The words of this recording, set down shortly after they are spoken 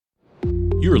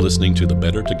You are listening to the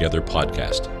Better Together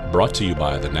podcast, brought to you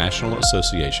by the National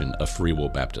Association of Free Will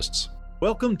Baptists.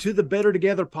 Welcome to the Better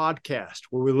Together podcast,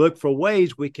 where we look for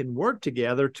ways we can work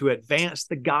together to advance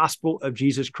the gospel of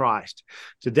Jesus Christ.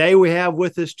 Today, we have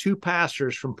with us two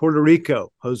pastors from Puerto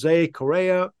Rico, Jose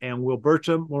Correa and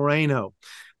Wilberto Moreno.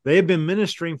 They have been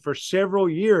ministering for several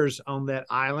years on that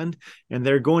island, and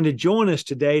they're going to join us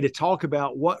today to talk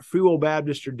about what Free Will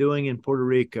Baptists are doing in Puerto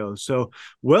Rico. So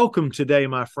welcome today,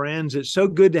 my friends. It's so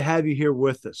good to have you here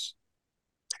with us.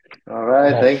 All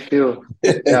right, thank you.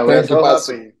 Yeah, we're so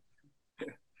happy.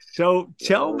 So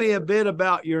tell me a bit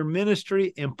about your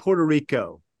ministry in Puerto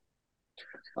Rico.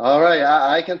 All right,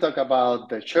 I can talk about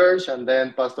the church, and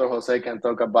then Pastor Jose can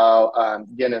talk about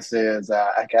Genesis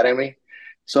Academy.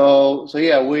 So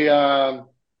yeah, we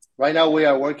right now we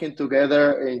are working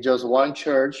together in just one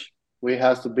church. We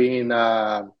have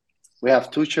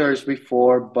two churches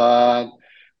before, but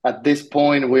at this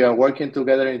point we are working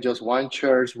together in just one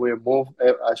church. We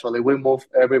moved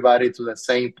everybody to the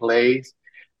same place,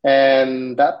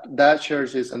 and that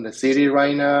church is in the city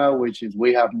right now, which is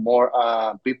we have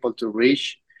more people to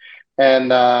reach,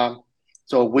 and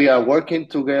so we are working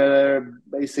together.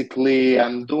 Basically,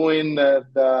 I'm doing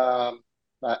the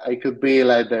I could be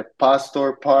like the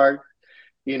pastor part,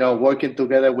 working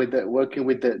together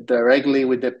directly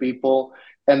with the people.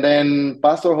 And then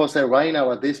Pastor Jose right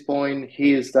now at this point,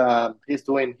 he's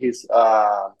doing he's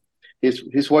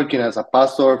working as a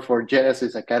pastor for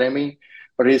Genesis Academy,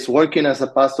 but he's working as a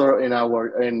pastor in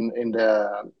our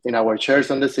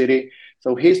church in the city.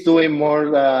 So he's doing more.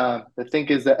 The thing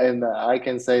is that, and I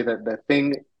can say that the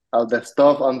thing of the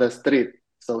stuff on the street.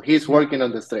 So he's working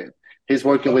on the street. He's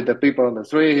working with the people on the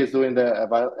street. He's doing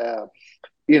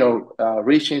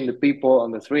reaching the people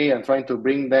on the street and trying to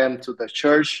bring them to the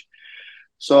church.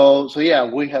 So yeah,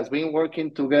 we have been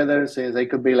working together since it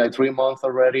could be like 3 months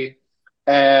already,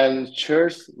 and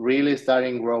church really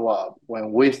starting to grow up.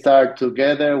 When we start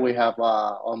together, we have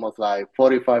almost like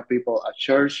 45 people at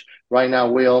church. Right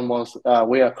now, we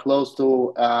are close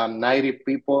to 90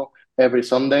 people every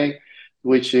Sunday,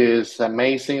 which is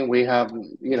amazing. We have,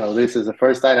 this is the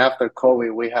first time after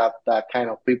COVID, we have that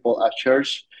kind of people at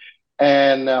church.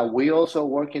 And we also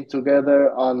working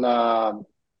together on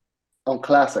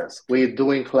classes. We're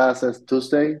doing classes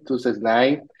Tuesdays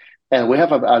night. And we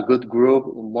have a good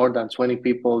group, more than 20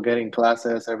 people getting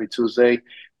classes every Tuesday,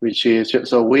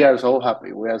 so we are so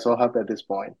happy. We are so happy at this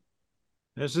point.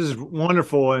 This is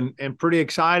wonderful and pretty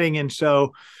exciting. And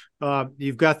so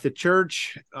you've got the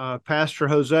church, Pastor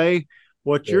Jose.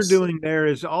 What you're doing there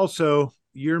is also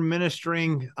you're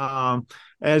ministering,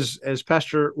 as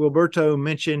Pastor Wilberto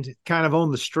mentioned, kind of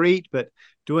on the street, but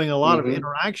doing a lot of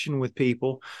interaction with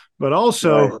people. But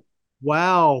also,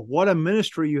 wow, what a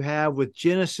ministry you have with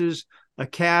Genesis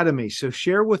Academy. So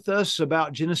share with us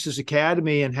about Genesis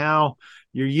Academy and how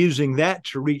you're using that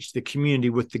to reach the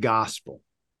community with the gospel.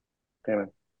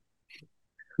 Amen.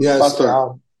 Yes,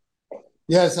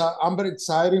 I'm very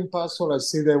excited, Pastor. I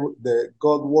see the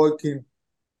God working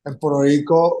in Puerto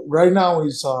Rico right now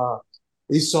is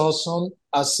awesome.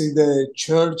 I see the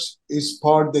church is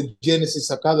part of the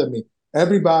Genesis Academy.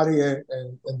 Everybody in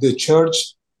the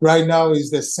church right now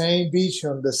is the same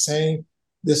vision, the same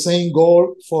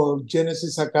goal for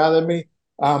Genesis Academy.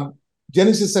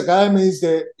 Genesis Academy is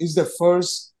the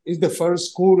first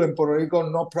school in Puerto Rico,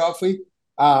 no profit.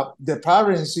 The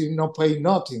parents is not paying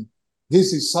nothing.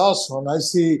 This is awesome. I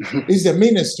see it's the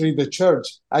ministry, the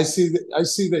church. I see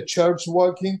the church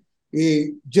working.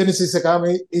 Genesis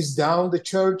Academy is down the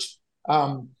church.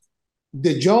 The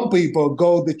young people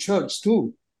go to church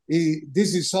too.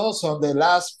 This is awesome. The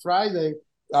last Friday,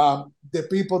 the young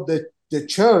people, the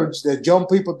church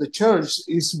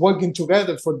is working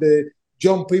together for the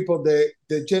young people, the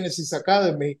Genesis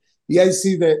Academy. Yeah, I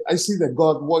see the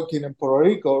God working in Puerto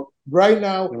Rico right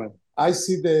now. I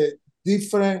see the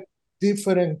different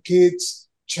kids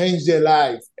change their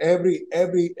life every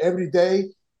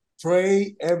day.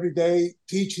 Pray every day,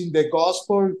 teaching the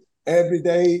gospel every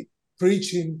day,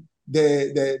 preaching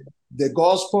the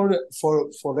gospel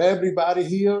for everybody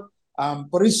here.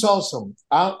 But it's awesome.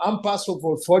 I'm pastor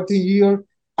for 14 years.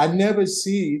 I never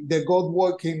see the God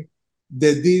working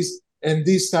this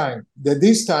time.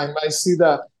 This time I see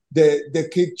that the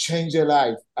kid change their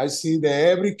life. I see that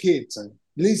every kid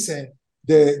listen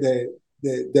the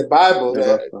Bible,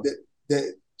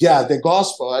 the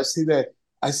gospel. I see the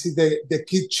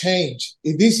kid change.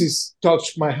 This is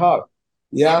touched my heart.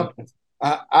 Yeah.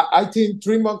 I think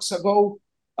 3 months ago,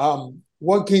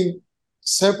 working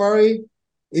separate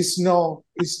is no,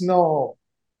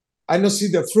 I don't see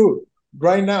the fruit.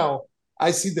 Right now,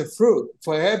 I see the fruit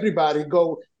for everybody.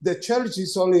 Go the church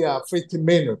is only a 15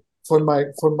 minutes for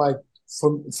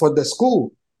the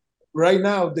school. Right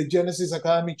now, the Genesis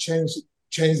Academy changed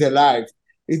the life.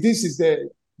 This is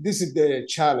the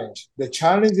challenge. The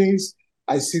challenge is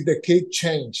I see the kid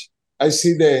change. I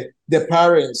see the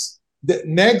parents. The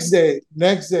next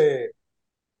the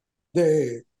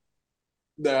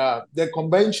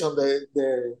convention,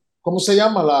 the ¿cómo se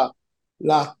llama? In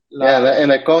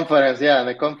the conference, in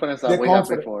the conference that we had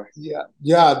before.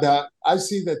 I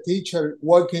see the teacher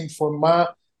working for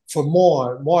more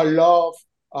love,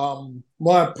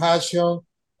 more passion.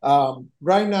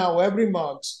 Right now, every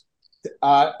month,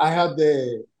 I had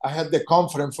the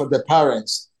conference for the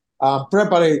parents.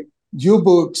 Prepare new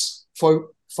books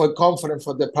for conference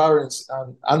for the parents,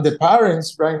 and the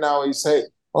parents right now is say,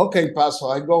 okay, Pastor,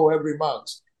 I go every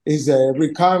month. Is a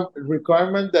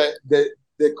requirement that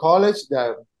the college,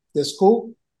 the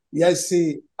school. Yeah, I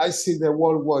see the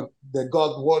work, the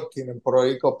God working in Puerto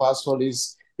Rico, Pastor,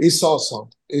 is awesome.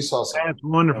 It's awesome. That's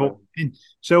wonderful. And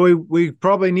so we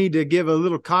probably need to give a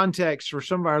little context for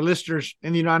some of our listeners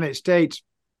in the United States.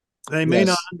 They may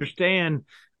not understand.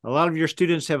 A lot of your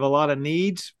students have a lot of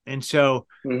needs, and so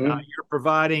you're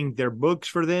providing their books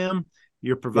for them.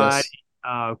 You're providing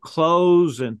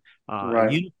clothes and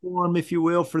uniform, if you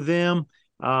will, for them.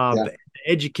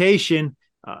 Education,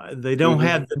 they don't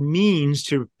have the means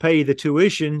to pay the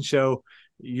tuition, so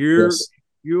you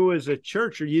as a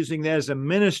church are using that as a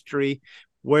ministry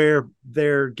where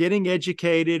they're getting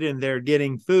educated and they're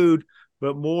getting food,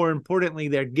 but more importantly,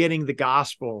 they're getting the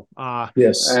gospel.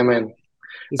 Amen.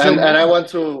 And I want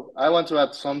to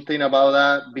add something about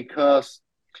that, because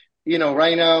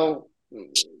right now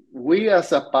we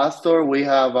as a pastor we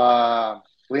have a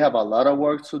lot of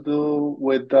work to do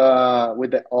with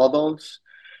the adults,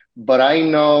 but I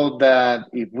know that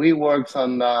if we work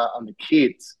on the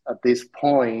kids at this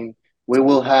point, we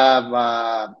will have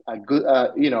a good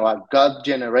a God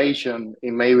generation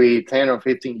in maybe 10 or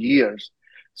 15 years.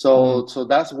 So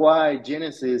that's why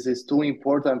Genesis is too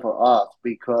important for us,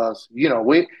 because we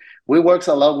work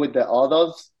a lot with the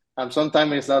adults, and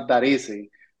sometimes it's not that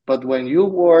easy. But when you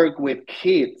work with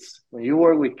kids, when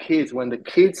the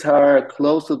kids are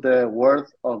close to the word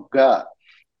of God,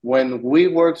 when we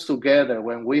work together,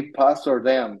 when we pastor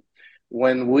them,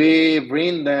 when we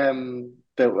bring them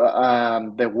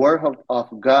the word of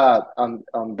God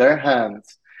on their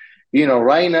hands,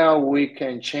 right now we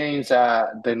can change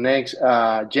the next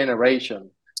generation.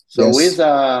 So it's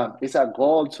a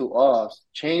goal to us,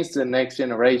 change the next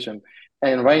generation.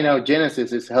 And right now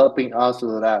Genesis is helping us to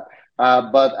do that.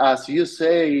 But as you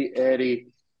say, Eddie,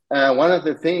 one of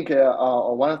the things,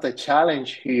 one of the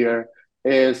challenge here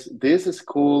is this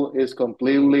school is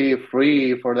completely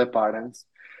free for the parents.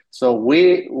 So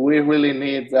we really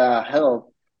need help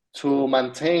to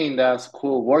maintain that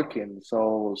school working.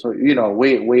 So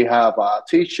we have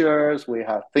teachers, we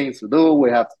have things to do, we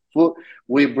have food,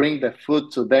 we bring the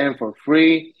food to them for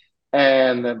free,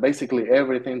 and basically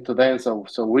everything to them. So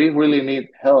we really need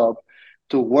help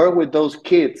to work with those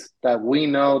kids that we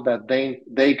know that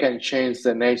they can change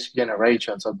the next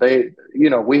generation. So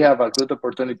we have a good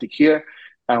opportunity here,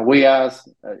 and we ask,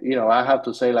 I have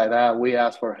to say like that, we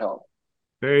ask for help.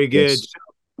 Very good. Yes.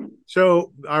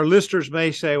 So our listeners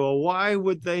may say, well, why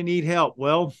would they need help?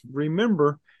 Well,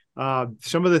 remember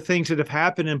some of the things that have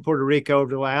happened in Puerto Rico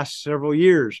over the last several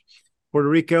years. Puerto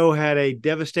Rico had a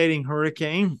devastating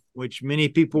hurricane, which many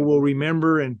people will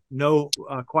remember and know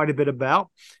quite a bit about.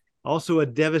 Also a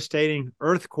devastating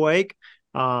earthquake.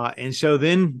 And so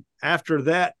then after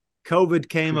that, COVID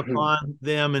came upon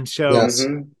them. And so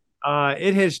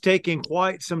it has taken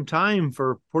quite some time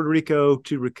for Puerto Rico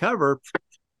to recover.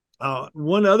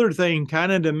 One other thing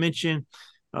kind of to mention,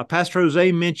 Pastor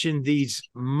Jose mentioned these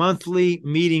monthly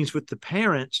meetings with the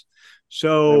parents.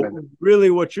 So really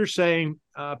what you're saying,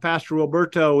 Pastor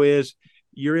Wilberto, is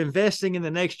you're investing in the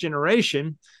next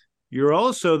generation. You're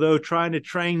also, though, trying to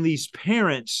train these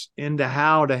parents into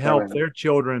how to help their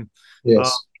children come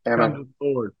to the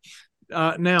Lord.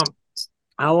 Now,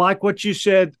 I like what you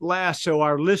said last. So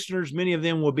our listeners, many of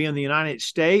them will be in the United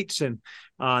States, and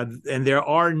there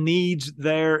are needs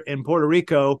there in Puerto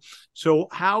Rico. So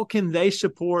how can they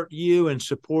support you and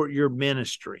support your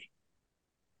ministry?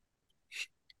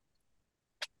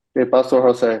 Hey, Pastor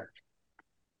Jose.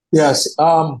 Yes.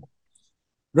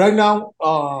 Right now,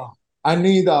 I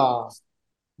need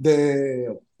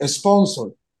the sponsor.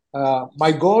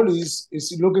 My goal is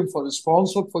looking for a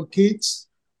sponsor for kids.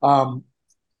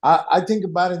 I think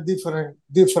about a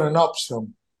different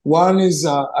option. One is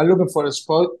I'm looking for a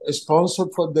sponsor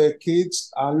for the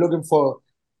kids. I'm looking for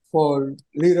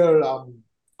little,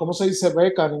 ¿cómo se dice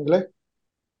beca en inglés?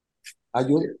 Are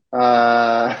you?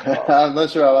 I'm not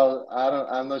sure about.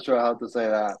 I'm not sure how to say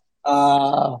that.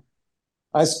 A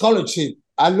scholarship.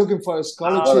 I'm looking for a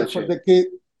scholarship for Scholarship. the kid.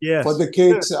 For Yes. the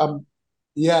kids.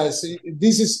 Yes,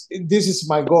 this is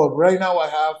my goal. Right now, I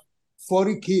have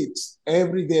 40 kids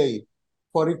every day.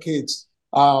 40 kids.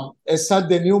 I start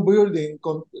the new building,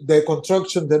 the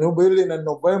construction, the new building in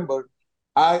November.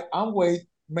 I'm wait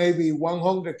maybe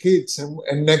 100 kids in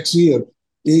next year.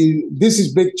 This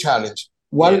is big challenge.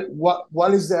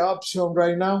 What is the option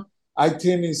right now? I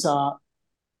think is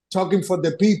talking for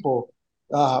the people.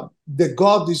 The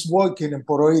God is working in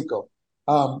Puerto Rico.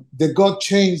 The God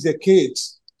changed the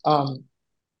kids.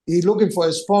 He's looking for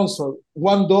a sponsor.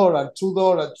 $1, $2,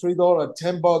 $3,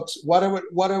 $10,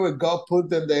 whatever God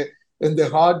put in the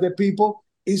heart of the people,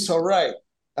 is all right.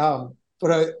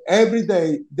 But every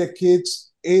day the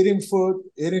kids eating food,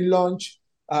 eating lunch,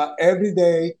 every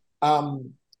day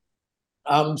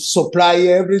supply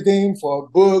everything for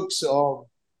books or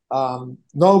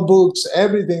notebooks,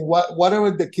 everything,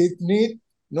 whatever the kids need,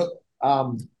 no,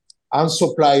 and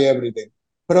supply everything.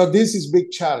 But this is big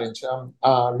challenge.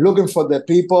 I'm looking for the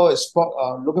people,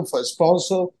 looking for a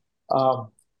sponsor.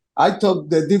 I talk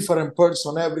the different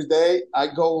person every day. I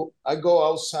go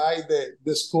outside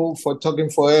the school for talking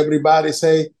for everybody.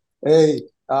 Say, hey,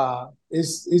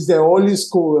 it's the only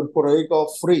school in Puerto Rico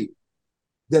free.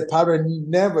 The parent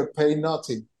never pay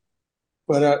nothing.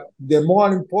 But the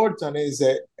more important is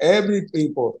that every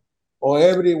people or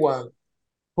everyone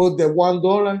put the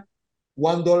 $1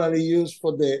 is used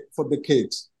for the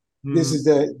kids. This is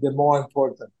the more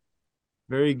important.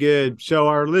 Very good. So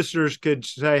our listeners could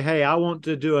say, hey, I want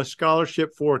to do a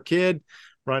scholarship for a kid.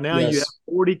 Right now you have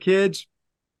 40 kids.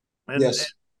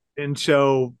 And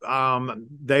so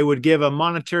they would give a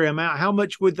monetary amount. How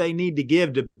much would they need to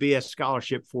give to be a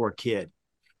scholarship for a kid?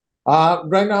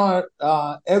 Right now,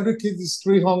 every kid is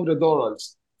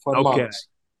 $300 for a month.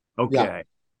 Okay. Yeah.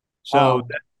 So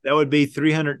that would be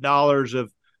 $300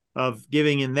 of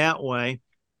giving in that way.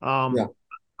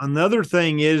 Another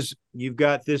thing is you've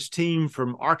got this team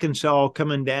from Arkansas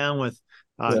coming down with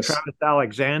Travis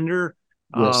Alexander.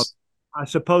 I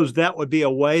suppose that would be a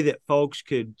way that folks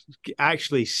could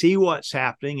actually see what's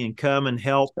happening and come and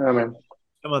help some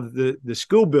of the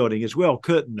school building as well,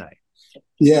 couldn't they?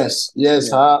 Yes.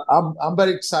 I'm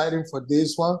very excited for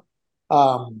this one.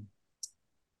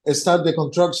 Start the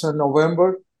construction in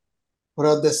November,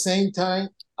 but at the same time,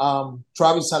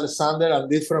 Travis Alexander, a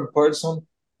different person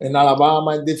in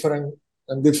Alabama, in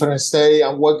different state.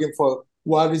 I'm working for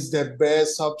what is the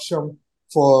best option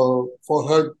for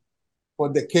her, for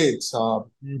the kids, for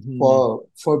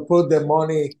put the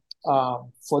money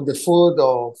for the food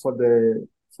or for the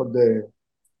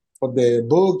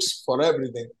books, for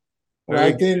everything. And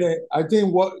I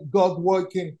think what God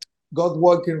working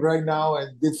right now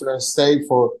in different state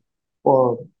for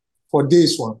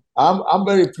this one. I'm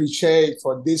very appreciative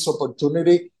for this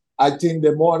opportunity. I think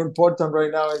the more important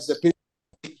right now is the people.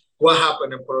 What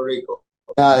happened in Puerto Rico?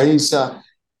 I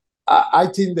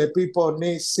think the people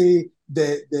need to see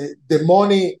the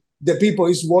money. The people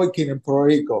is working in Puerto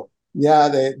Rico. Yeah,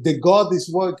 the God is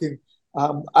working.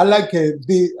 I like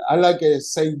to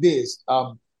say this.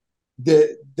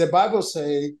 The Bible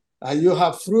say you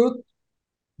have fruit,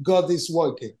 God is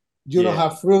working. You don't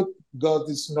have fruit, God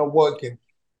is not working.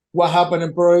 What happened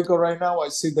in Puerto Rico right now? I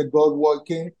see the God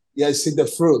working. Yeah, I see the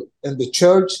fruit in the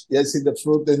church. Yeah, I see the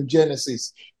fruit in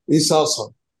Genesis. It's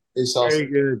awesome. It's awesome.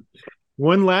 Very good.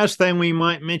 One last thing we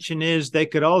might mention is they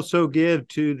could also give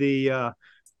to the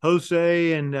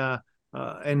Jose and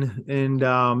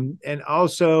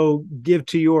also give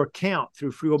to your account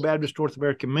through Free Will Baptist North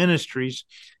American Ministries.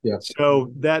 Yeah.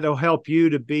 So that'll help you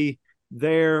to be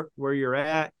there where you're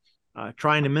at,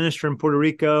 trying to minister in Puerto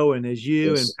Rico. And as you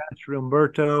and Pastor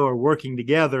Wilberto are working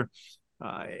together,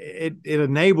 it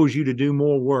enables you to do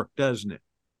more work, doesn't it?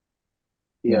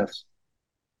 Yes.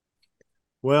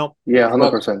 Well,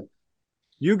 100%.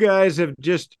 You guys have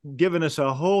just given us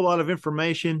a whole lot of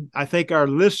information. I think our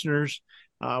listeners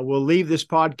will leave this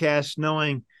podcast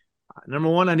knowing, number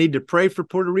one, I need to pray for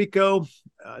Puerto Rico.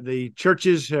 The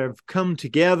churches have come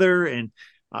together and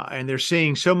they're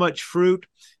seeing so much fruit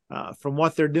from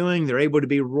what they're doing. They're able to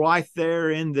be right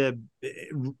there in the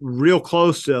real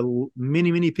close to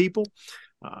many, many people.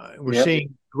 We're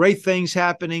seeing great things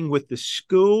happening with the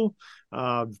school,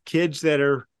 kids that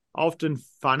are often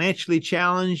financially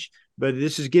challenged, but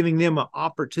this is giving them an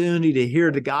opportunity to hear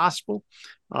the gospel.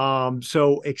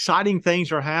 So exciting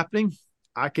things are happening.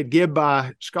 I could give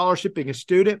by scholarshiping a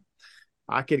student.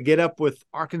 I could get up with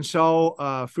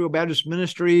Arkansas Free Will Baptist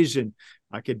Ministries, and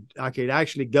I could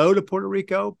actually go to Puerto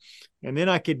Rico, and then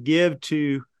I could give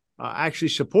to actually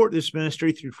support this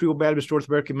ministry through Free Will Baptist North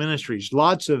American Ministries.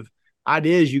 Lots of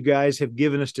ideas you guys have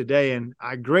given us today, and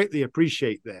I greatly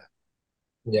appreciate that.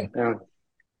 Yeah.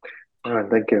 All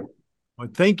right, thank you. Well,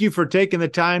 thank you for taking the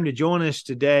time to join us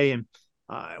today. And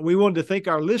we want to thank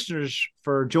our listeners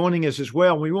for joining us as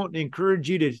well. We want to encourage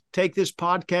you to take this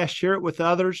podcast, share it with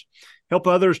others, help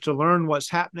others to learn what's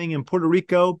happening in Puerto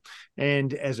Rico.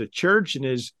 And as a church and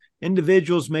as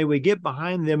individuals, may we get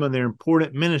behind them in their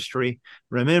important ministry,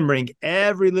 remembering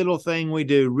every little thing we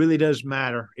do really does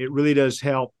matter. It really does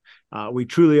help. We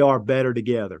truly are better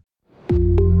together.